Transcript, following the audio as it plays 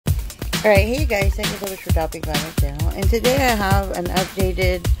Alright, hey guys, thank you so much for stopping by my channel. And today I have an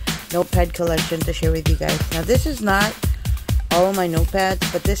updated notepad collection to share with you guys. Now this is not all of my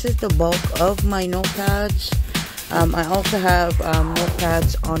notepads, but this is the bulk of my notepads. I also have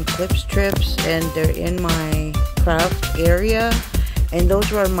notepads on clip strips, and they're in my craft area, and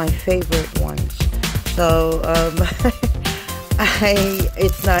those were my favorite ones. So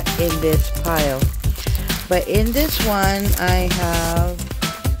it's not in this pile, but in this one I have,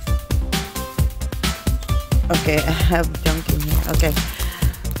 okay, I have junk in here. Okay,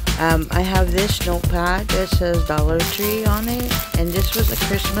 I have this notepad that says Dollar Tree on it, and this was a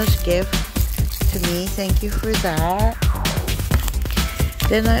Christmas gift to me. Thank you for that.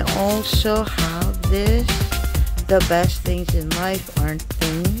 Then I also have this, the best things in life aren't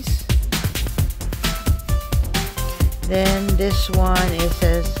things. Then this one, it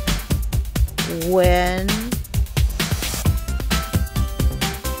says when.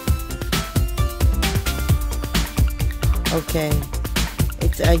 Okay,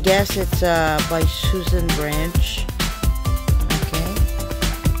 it's, I guess it's by Susan Branch. Okay,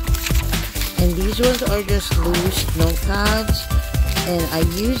 and these ones are just loose notepads, and I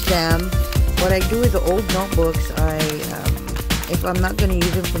use them. What I do with the old notebooks, if I'm not going to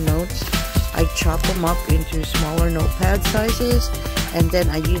use them for notes, I chop them up into smaller notepad sizes, and then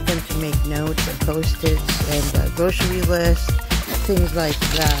I use them to make notes and post-its and grocery lists, things like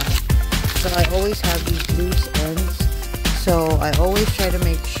that. So I always have these loose ends. So I always try to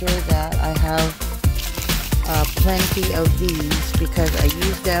make sure that I have plenty of these, because I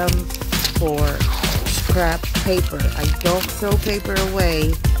use them for scrap paper. I don't throw paper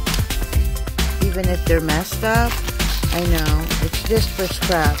away, even if they're messed up. I know, it's just for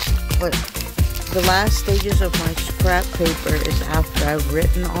scrap. But the last stages of my scrap paper is after I've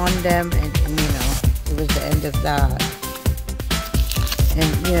written on them, and you know, it was the end of that. And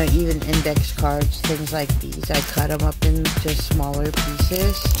you know, even index cards, things like these, I cut them up into smaller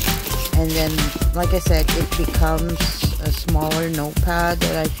pieces, and then, like I said, it becomes a smaller notepad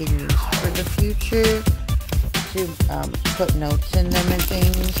that I can use for the future to put notes in them and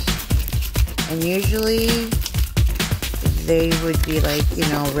things. And usually they would be like, you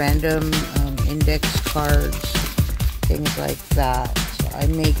know, random index cards, things like that. So I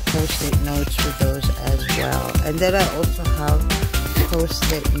make post-it notes for those as well. And then I also have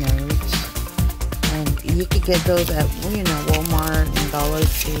post-it notes, and you could get those at, you know, Walmart and Dollar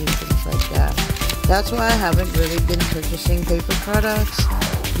Tree and things like that. That's why I haven't really been purchasing paper products,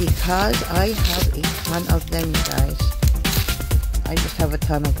 because I have a ton of them, you guys. I just have a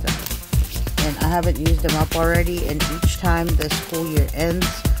ton of them, and I haven't used them up already. And each time the school year ends,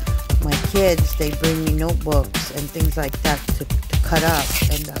 my kids, they bring me notebooks and things like that to cut up,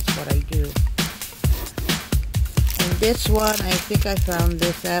 and that's what I do. And this one, I think I found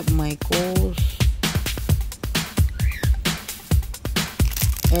this at Michael's,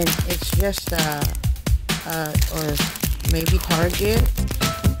 and it's just or maybe Target.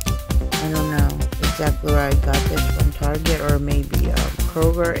 I don't know exactly where I got this from, Target or maybe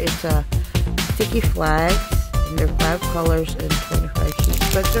Kroger. It's a sticky flags, and they're 5 colors and 25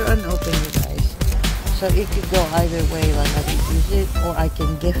 sheets, but they're unopened, you guys. So it could go either way. Like, I can use it or I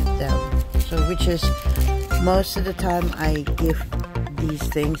can gift them. So which is, most of the time I gift these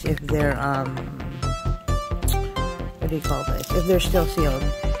things if they're what do you call this, if they're still sealed.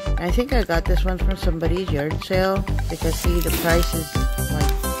 And I think I got this one from somebody's yard sale, because see, the price is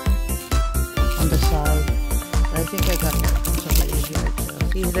like on the side. I think I got that from somebody's yard sale.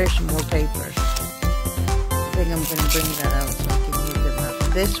 See, there's more paper. I think I'm gonna bring that out so I can use them up.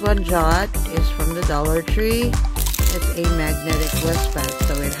 This one, Jot, is from the Dollar Tree. It's a magnetic wristband,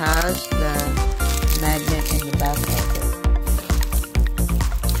 so it has the magnet in the back of it.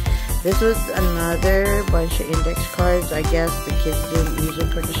 This was another bunch of index cards. I guess the kids didn't use it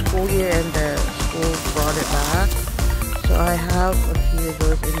for the school year, and the school brought it back. So I have a few of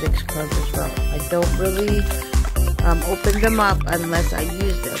those index cards as well. I don't really open them up unless I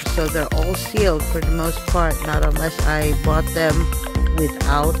use them. So they're all sealed for the most part, not unless I bought them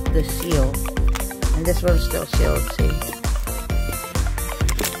without the seal. And this one's still sealed, see?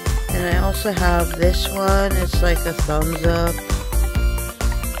 And I also have this one. It's like a thumbs up,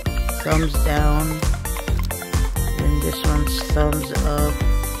 thumbs down, and this one's thumbs up.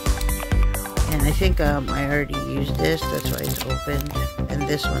 And I think I already used this, that's why it's opened. And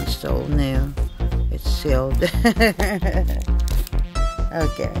this one's still new, it's sealed.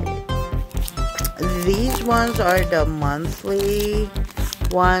 Okay, these ones are the monthly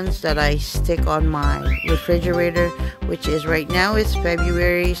ones that I stick on my refrigerator, which is right now, it's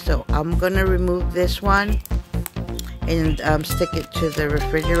February, so I'm gonna remove this one and stick it to the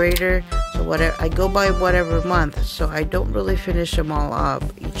refrigerator. So whatever, I go by whatever month, so I don't really finish them all up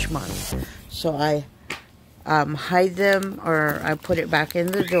each month. So I hide them, or I put it back in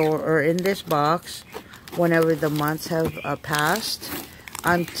the drawer or in this box whenever the months have passed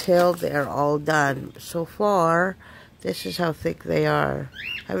until they're all done. So far, this is how thick they are.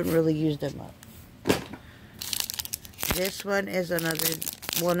 I haven't really used them up. This one is another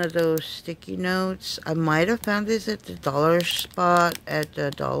one of those sticky notes. I might have found this at the dollar spot at the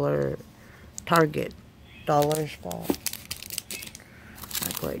Target dollar spot.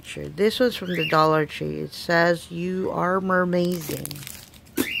 Not quite sure. This was from the Dollar Tree. It says, "You are mermazing."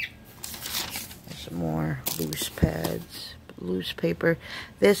 Some more loose pads, loose paper.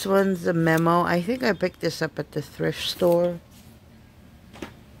 This one's a memo. I think I picked this up at the thrift store.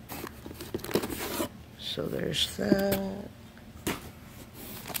 So there's that.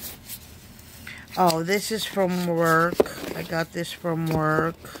 Oh, this is from work. I got this from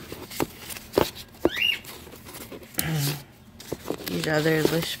work. These other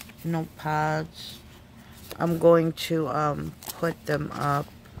list notepads. I'm going to put them up.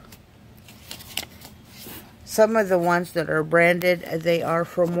 Some of the ones that are branded, they are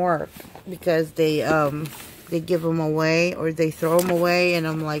from work because they give them away, or they throw them away, and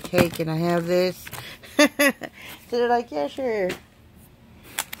I'm like, hey, can I have this? So they're like, yeah, sure.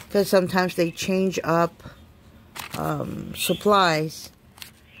 Because sometimes they change up supplies.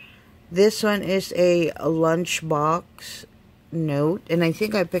 This one is a lunchbox note, and I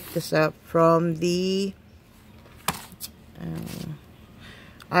think I picked this up from the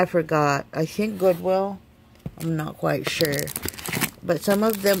I forgot. I think Goodwill. I'm not quite sure. But some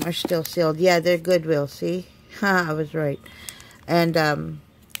of them are still sealed. Yeah, they're Goodwill. See? I was right. And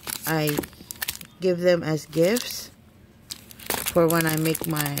I give them as gifts for when I make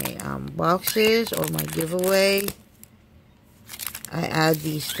my boxes or my giveaway. I add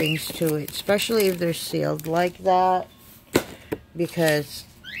these things to it, especially if they're sealed like that, because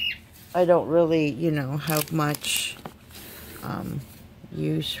I don't really, you know, have much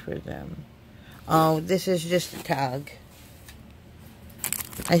use for them. Oh, this is just a tag.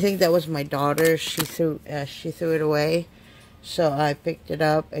 I think that was my daughter's. She threw it away, so I picked it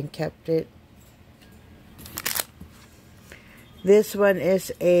up and kept it. This one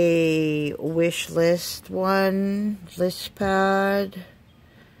is a wish list list pad.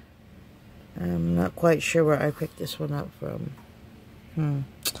 I'm not quite sure where I picked this one up from.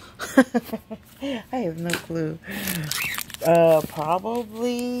 I have no clue.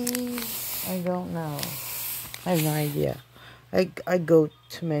 Probably, I don't know. I have no idea. I go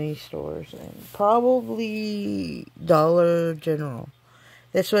to many stores, and probably Dollar General.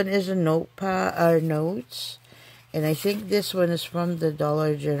 This one is a notepad, or notes, and I think this one is from the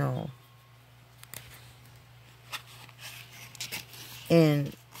Dollar General.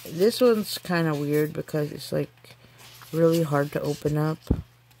 And this one's kind of weird because it's like really hard to open up.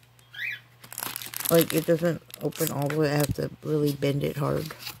 Like, it doesn't open all the way. I have to really bend it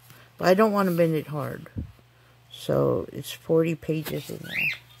hard. But I don't want to bend it hard. So, it's 40 pages in there.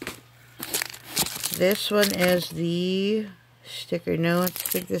 This one is the sticker notes. I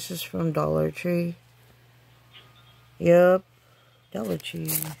think this is from Dollar Tree. Yep. Dollar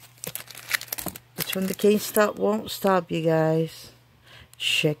Tree. It's from the Can't Stop, Won't Stop, you guys.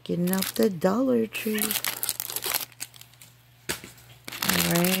 Checking out the Dollar Tree.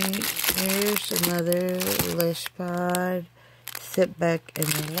 Alright, here's another list pad. Sit back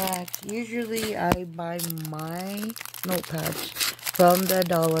and relax. Usually I buy my notepads from the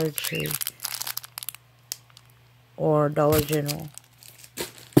Dollar Tree or Dollar General.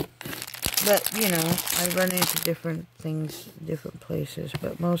 But, you know, I run into different things, different places,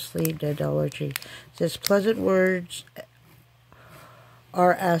 but mostly the Dollar Tree. It says, pleasant words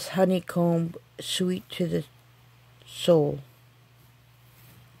are as honeycomb, sweet to the soul.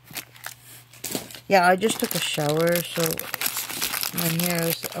 Yeah, I just took a shower, so my hair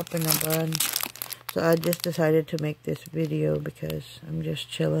is up in a bun. So I just decided to make this video because I'm just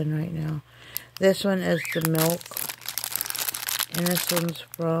chilling right now. This one is the milk. And this one's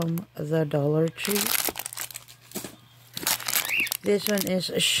from the Dollar Tree. This one is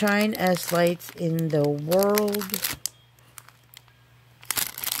Shine as Lights in the World.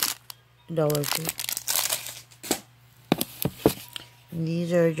 Dollar Tree. And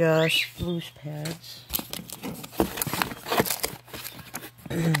these are just loose pads.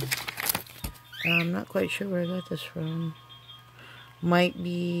 I'm not quite sure where I got this from. Might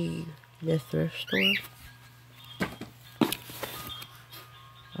be the thrift store.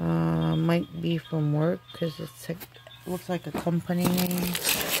 Might be from work because it's like, looks like a company name.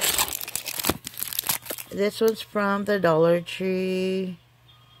 This one's from the Dollar Tree.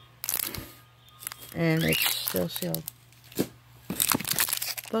 And it's still sealed.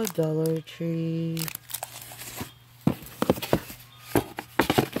 The Dollar Tree.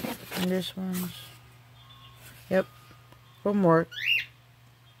 And this one's, yep, from work.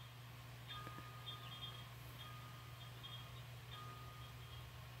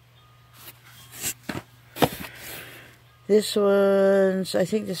 This one's, I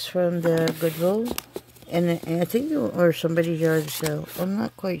think this is from the Goodwill. And I think, or somebody's yard sale. I'm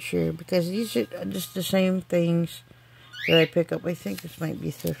not quite sure, because these are just the same things that I pick up. I think this might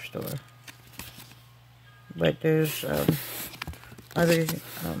be thrift store. But there's other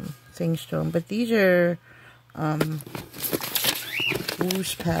things to them. But these are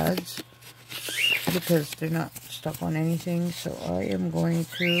loose pads, because they're not stuck on anything. So I am going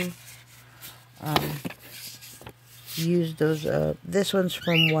to use those. This one's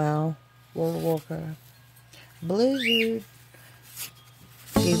from World of Warcraft. Blizzard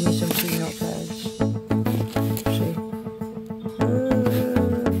gave me some free notepads.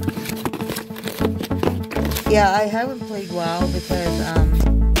 See? Yeah, I haven't played WoW because I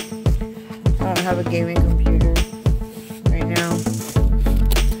don't have a gaming computer right now.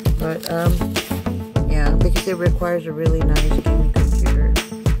 But yeah, because it requires a really nice gaming computer.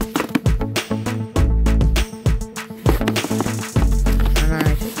 And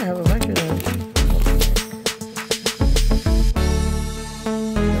I think I have a bunch of those.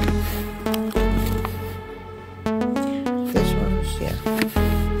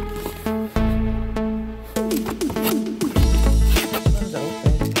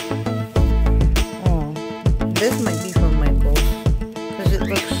 This might be from Michael, because it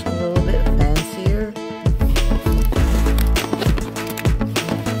looks a little bit fancier.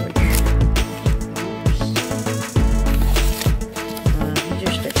 These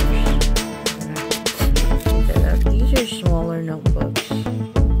are stickers. These are smaller notebooks.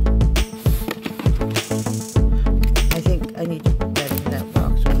 I think I need to put that in that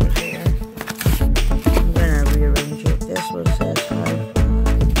box over there. I'm going to rearrange it. This one says hi.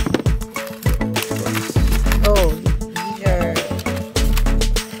 Oh, these are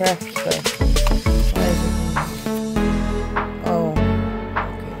craft stuff. Why is it? Oh,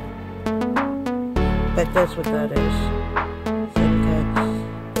 okay. But that's what that is. Thin cuts,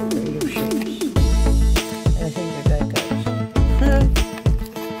 creative shapes. And I think they're die cuts.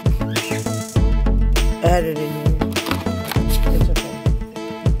 I had it in here. It's okay.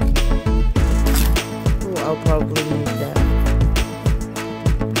 Ooh, I'll probably move that.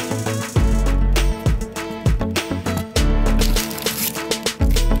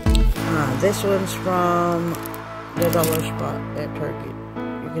 This one's from the dollar spot at Target.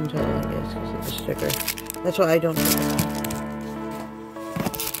 You can tell, I guess, because of the sticker. That's why I don't know.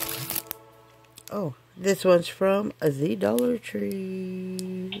 Oh, this one's from the Dollar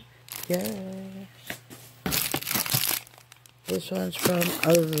Tree. Yes. This one's from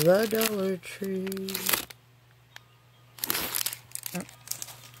the Dollar Tree.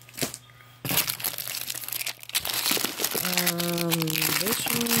 This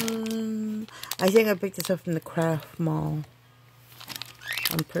one, I think I picked this up from the craft mall.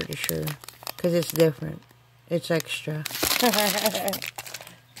 I'm pretty sure, because it's different. It's extra.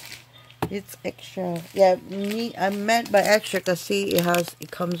 It's extra. Yeah, I meant by extra because see,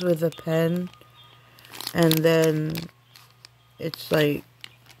 it comes with a pen, and then it's like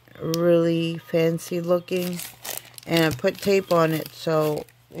really fancy looking, and I put tape on it, so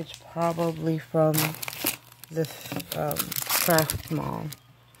it's probably from the craft mall.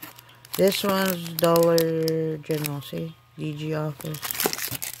 This one's Dollar General, see? DG office.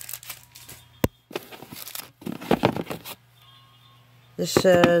 This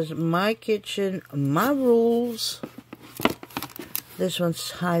says, my kitchen, my rules. This one's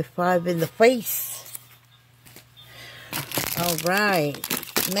high five in the face. Alright.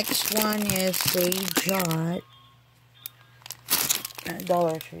 Next one is Sage Jot.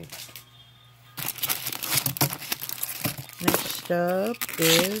 Dollar Tree. Next up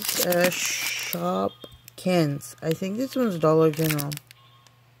is Shopkins. I think this one's Dollar General.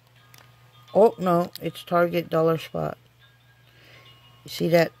 Oh, no. It's Target Dollar Spot. You see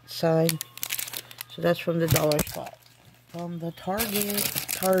that sign? So that's from the Dollar Spot. From the Target.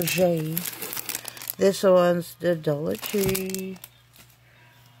 This one's the Dollar Tree.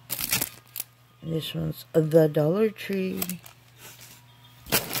 This one's the Dollar Tree.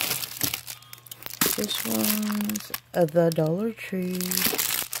 This one's the Dollar Tree.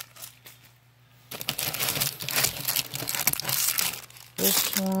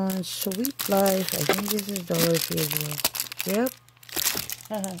 This one's Sweet Life. I think this is Dollar Tree as well. Yep.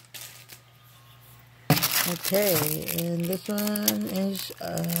 Okay, and this one is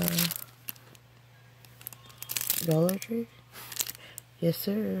Dollar Tree. Yes,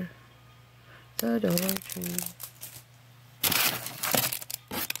 sir. The Dollar Tree.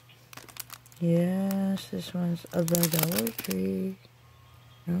 Yes, this one's the Dollar Tree.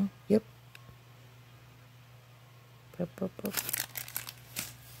 No? Yep.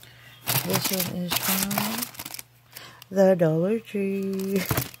 This one is from the Dollar Tree.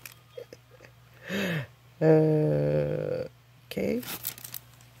 Okay.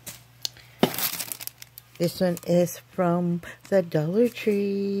 This one is from the Dollar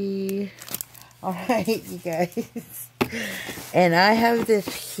Tree. Alright, you guys. And I have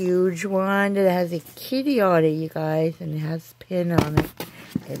this huge one that has a kitty on it, you guys. And it has a pin on it.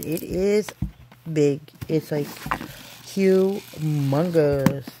 And it is big. It's like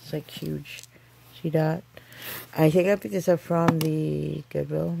humongous. It's like huge. See that? I think I picked this up from the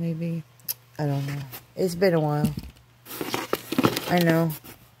Goodwill, maybe. I don't know. It's been a while. I know.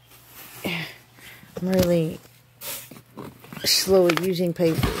 I'm really slow at using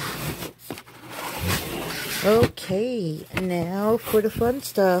paper. Okay, now for the fun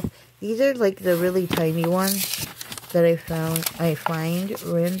stuff. These are like the really tiny ones that I find at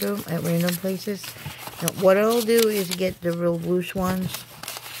random places. Now, what I'll do is get the real loose ones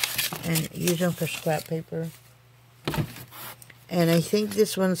and use them for scrap paper. And I think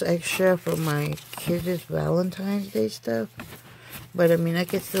this one's extra for my kids' Valentine's Day stuff. But I mean, I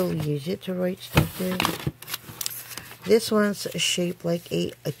could still use it to write stuff with. This one's shaped like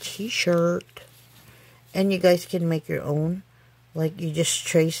a t-shirt. And you guys can make your own. Like, you just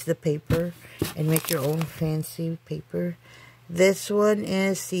trace the paper and make your own fancy paper. This one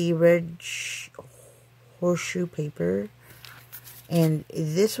is the red horseshoe paper. And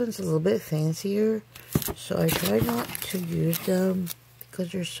this one's a little bit fancier. So I try not to use them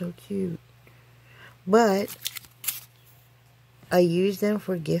because they're so cute. But I use them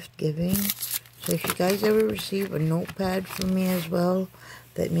for gift giving. So if you guys ever receive a notepad from me as well,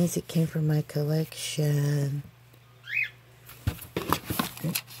 that means it came from my collection.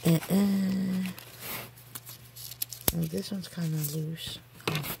 And this one's kind of loose.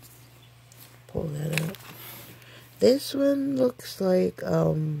 I'll pull that up. This one looks like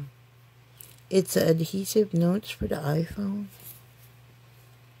it's adhesive notes for the iPhone.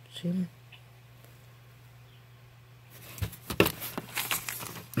 See?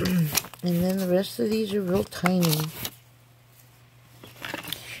 And then the rest of these are real tiny.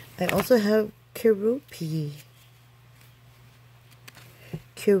 I also have KROGER.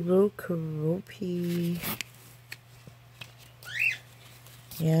 KROGER.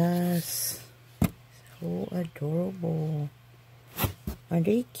 Yes. So adorable. Are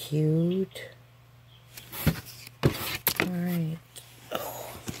they cute? Alright.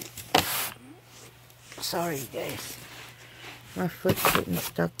 Oh. Sorry, guys. My foot's getting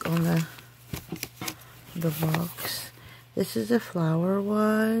stuck on the box. This is a flower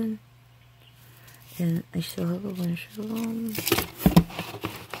one. And I still have a bunch of them.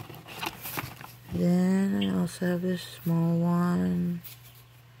 Then I also have this small one.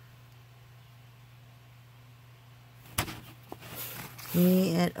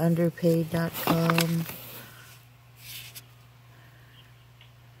 Me at underpaid.com.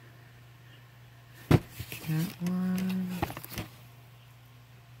 That one.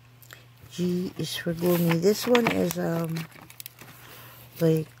 G is for gloomy. This one is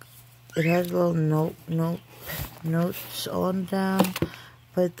like it has little notes on them,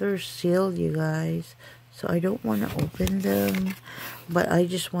 but they're sealed, you guys. So I don't want to open them, but I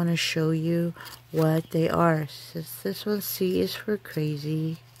just want to show you what they are. Since this one C is for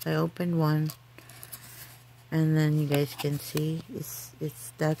crazy, I opened one, and then you guys can see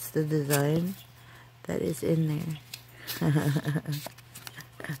that's the design that is in there.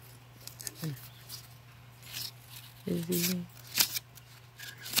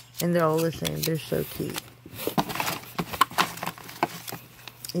 And they're all the same. They're so cute.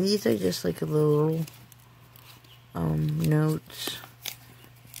 And these are just like a little notes.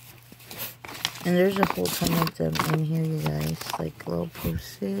 And there's a whole ton of them in here, you guys. Like little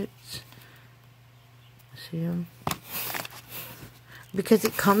post-its. See them? Because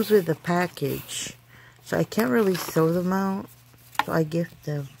it comes with a package. So I can't really throw them out. So I gift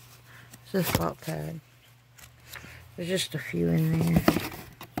them. It's a spot pad. There's just a few in there.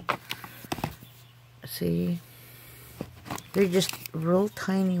 See? They're just real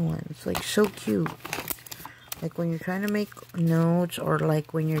tiny ones. Like, so cute. Like, when you're trying to make notes, or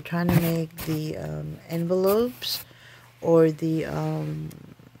like when you're trying to make the envelopes, or the,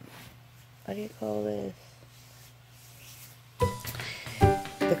 what do you call this?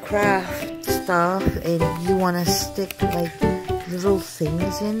 The crafts. stuff and you want to stick like little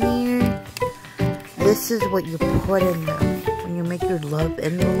things in there, this is what you put in them. When you make your love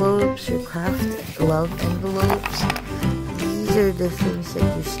envelopes, your craft love envelopes, these are the things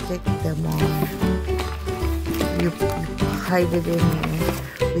that you stick them on. You hide it in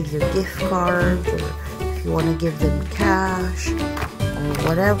there with your gift cards, or if you want to give them cash or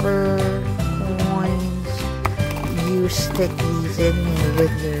whatever, coins, you stick these in there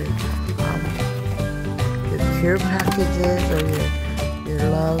with your pure packages or your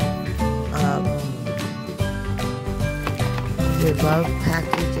love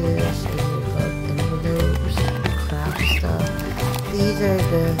packages and your love envelopes and craft stuff. These are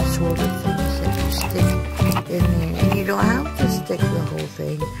the sort of things that you stick in there, and you don't have to stick the whole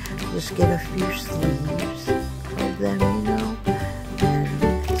thing. Just get a few sleeves of them, you know,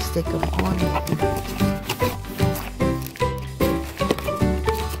 and stick them on it.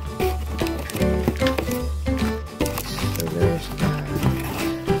 So there's that.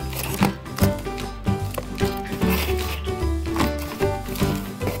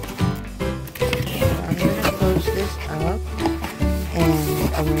 I'm gonna close this up and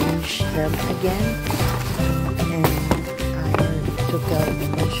arrange them again. And I took out a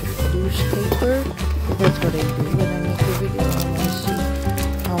bunch of loose paper. That's what I do when I make a video. I want to see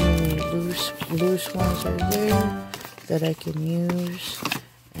how many loose ones are there that I can use.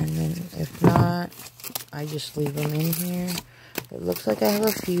 And then if not, I just leave them in here. It looks like I have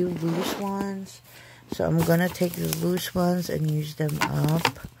a few loose ones. So I'm going to take the loose ones and use them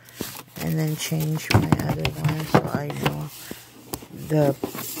up. And then change my other ones so I know the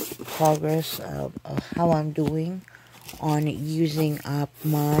progress of how I'm doing on using up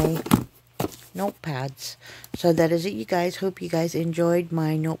my notepads. So that is it, you guys. Hope you guys enjoyed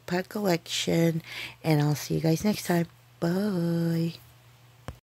my notepad collection, and I'll see you guys next time. Bye.